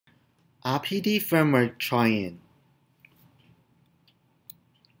RPD framework try-in.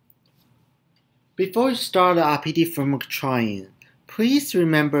 Before you start the RPD framework try-in, please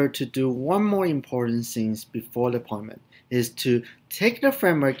remember to do one more important thing before the appointment, is to take the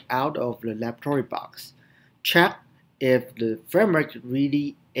framework out of the laboratory box. Check if the framework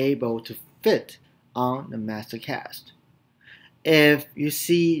really able to fit on the master cast. If you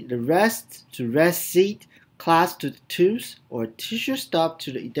see the rest to rest seat, clasp to the tooth, or tissue stop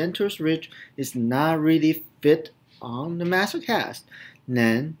to the edentulous ridge is not really fit on the master cast,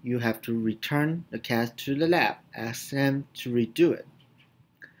 then you have to return the cast to the lab, ask them to redo it.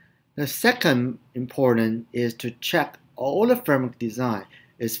 The second important is to check all the framework design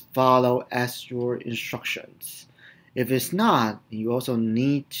is followed as your instructions. If it's not, you also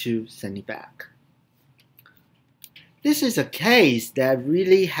need to send it back. This is a case that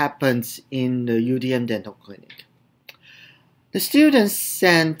really happens in the UDM dental clinic. The students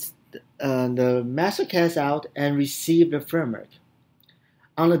sent the master cast out and received the framework.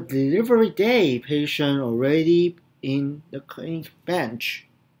 On the delivery day, patient already in the clinic bench,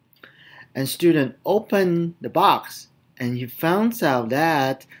 and student opened the box and he found out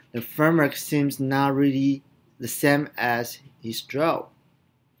that the framework seems not really the same as his draw.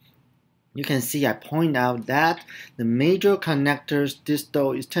 You can see I point out that the major connector's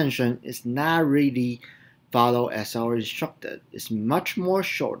distal extension is not really followed as our instructed. It's much more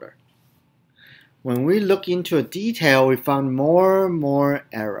shorter. When we look into a detail, we found more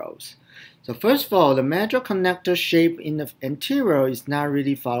errors. So first of all, the major connector shape in the anterior is not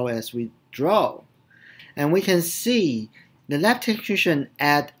really followed as we draw. And we can see the lab technician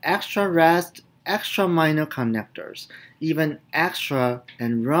add extra rest, extra minor connectors, even extra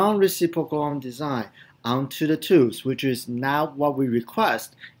and round reciprocal arm design onto the tooth, which is not what we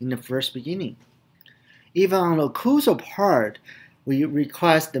request in the first beginning. Even on the occlusal part, we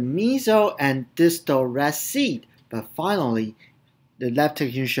request the mesial and distal rest seat, but finally, the lab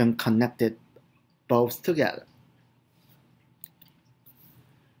technician connected both together.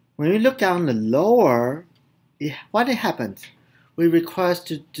 When we look on the lower, what happens? We request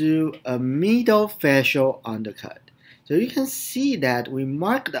to do a middle facial undercut. So you can see that we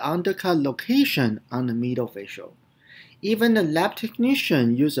mark the undercut location on the middle facial. Even the lab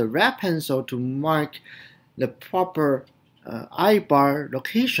technician use a red pencil to mark the proper eye bar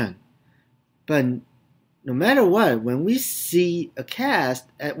location. But no matter what, when we see a cast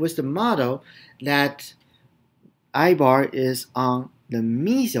with the model, that eye bar is on the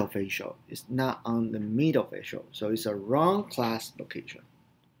mesial facial, it's not on the middle facial, so it's a wrong class location.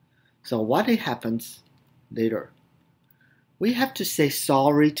 So what happens later? We have to say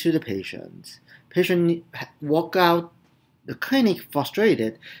sorry to the patient. Patient walk out the clinic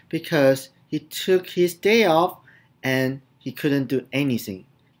frustrated because he took his day off and he couldn't do anything.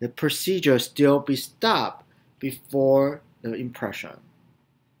 The procedure still be stopped before the impression.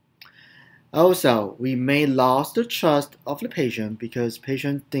 Also, we may lose the trust of the patient because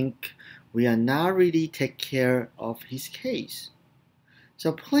patient think we are not really take care of his case.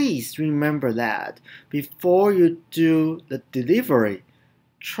 So please remember that before you do the delivery,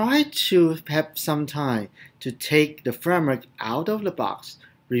 try to have some time to take the framework out of the box,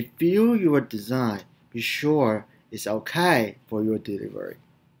 review your design, be sure it's okay for your delivery.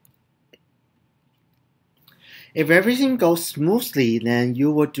 If everything goes smoothly, then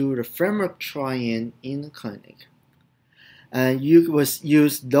you will do the framework try-in in the clinic. And you will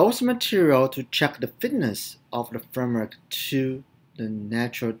use those materials to check the fitness of the framework to the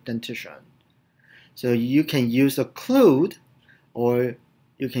natural dentition. So you can use a occlude or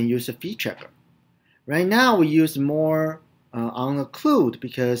you can use a feed checker. Right now we use more on occlude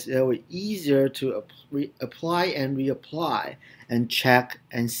because it will be easier to apply and reapply and check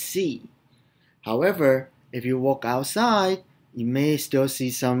and see. However, if you walk outside, you may still see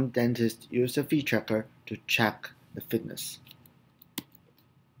some dentists use a feed checker to check the fitness.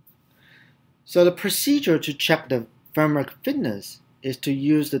 So the procedure to check the framework fitness is to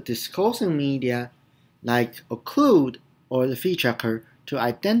use the disclosing media like occlude or the feed checker to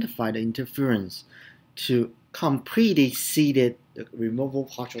identify the interference to completely seat the removable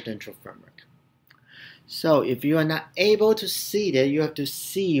partial dental framework. So if you are not able to see it, you have to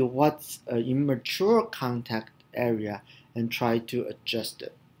see what's an immature contact area and try to adjust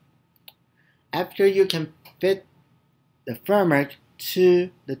it. After you can fit the framework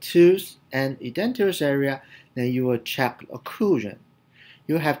to the tooth and edentulous area, then you will check occlusion.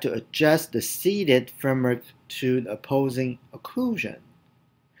 You have to adjust the seated framework to the opposing occlusion.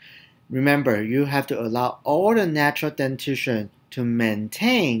 Remember, you have to allow all the natural dentition to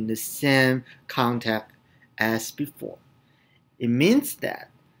maintain the same contact as before. It means that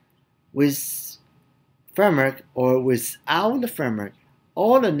With framework or without the framework,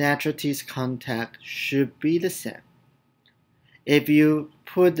 all the natural teeth contact should be the same. If you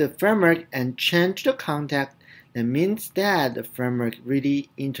put the framework and change the contact, that means that the framework really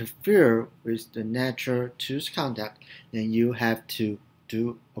interfere with the natural tooth contact, then you have to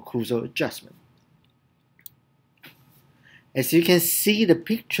do occlusal adjustment. As you can see, the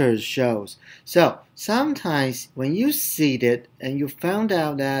picture shows. So sometimes when you seat it and you found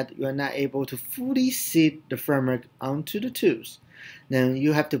out that you are not able to fully seat the framework onto the tooth, then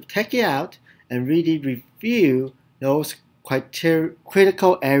you have to take it out and really review those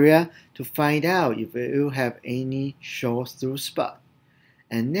critical area to find out if you have any show through spot,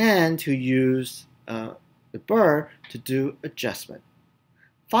 and then to use the burr to do adjustment.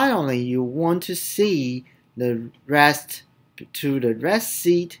 Finally, you want to see the rest to the rest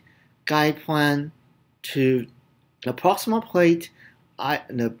seat, guide plan to the proximal plate,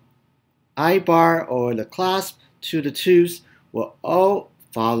 the eye bar or the clasp to the tooth will all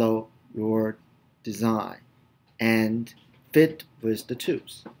follow your design and fit with the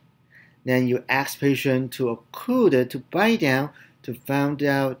tooth. Then you ask patient to occlude it to bite down to find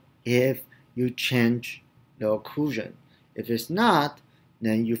out if you change the occlusion. If it's not,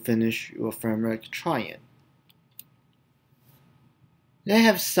 then you finish your framework trying. They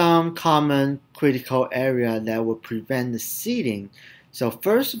have some common critical area that will prevent the seating. So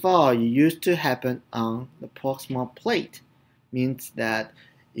first of all, it used to happen on the proximal plate. Means that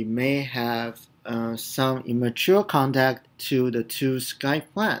it may have some immature contact to the tooth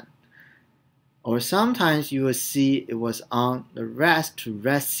guide plan. Or sometimes you will see it was on the rest to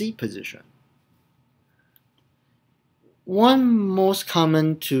rest seat position. One most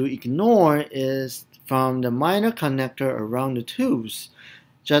common to ignore is from the minor connector around the tooth,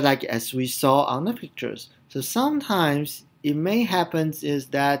 just like as we saw on the pictures. So sometimes it may happen is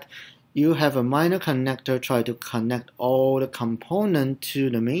that you have a minor connector try to connect all the component to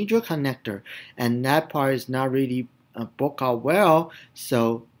the major connector, and that part is not really booked out well,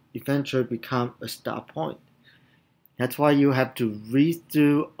 so eventually become a stop point. That's why you have to read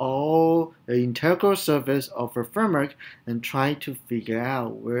through all the integral surface of a framework and try to figure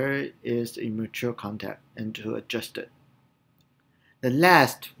out where is the immature contact and to adjust it. The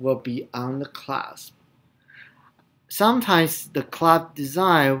last will be on the clasp. Sometimes the clasp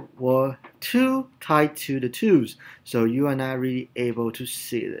design will too tight to the tooth, so you are not really able to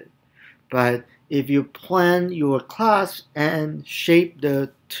see it. But if you plan your clasp and shape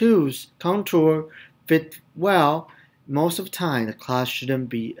the tooth contour fit well, most of the time the clasp shouldn't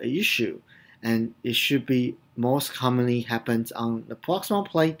be an issue, and it should be most commonly happens on the proximal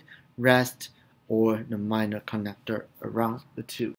plate, rest, or the minor connector around the tooth.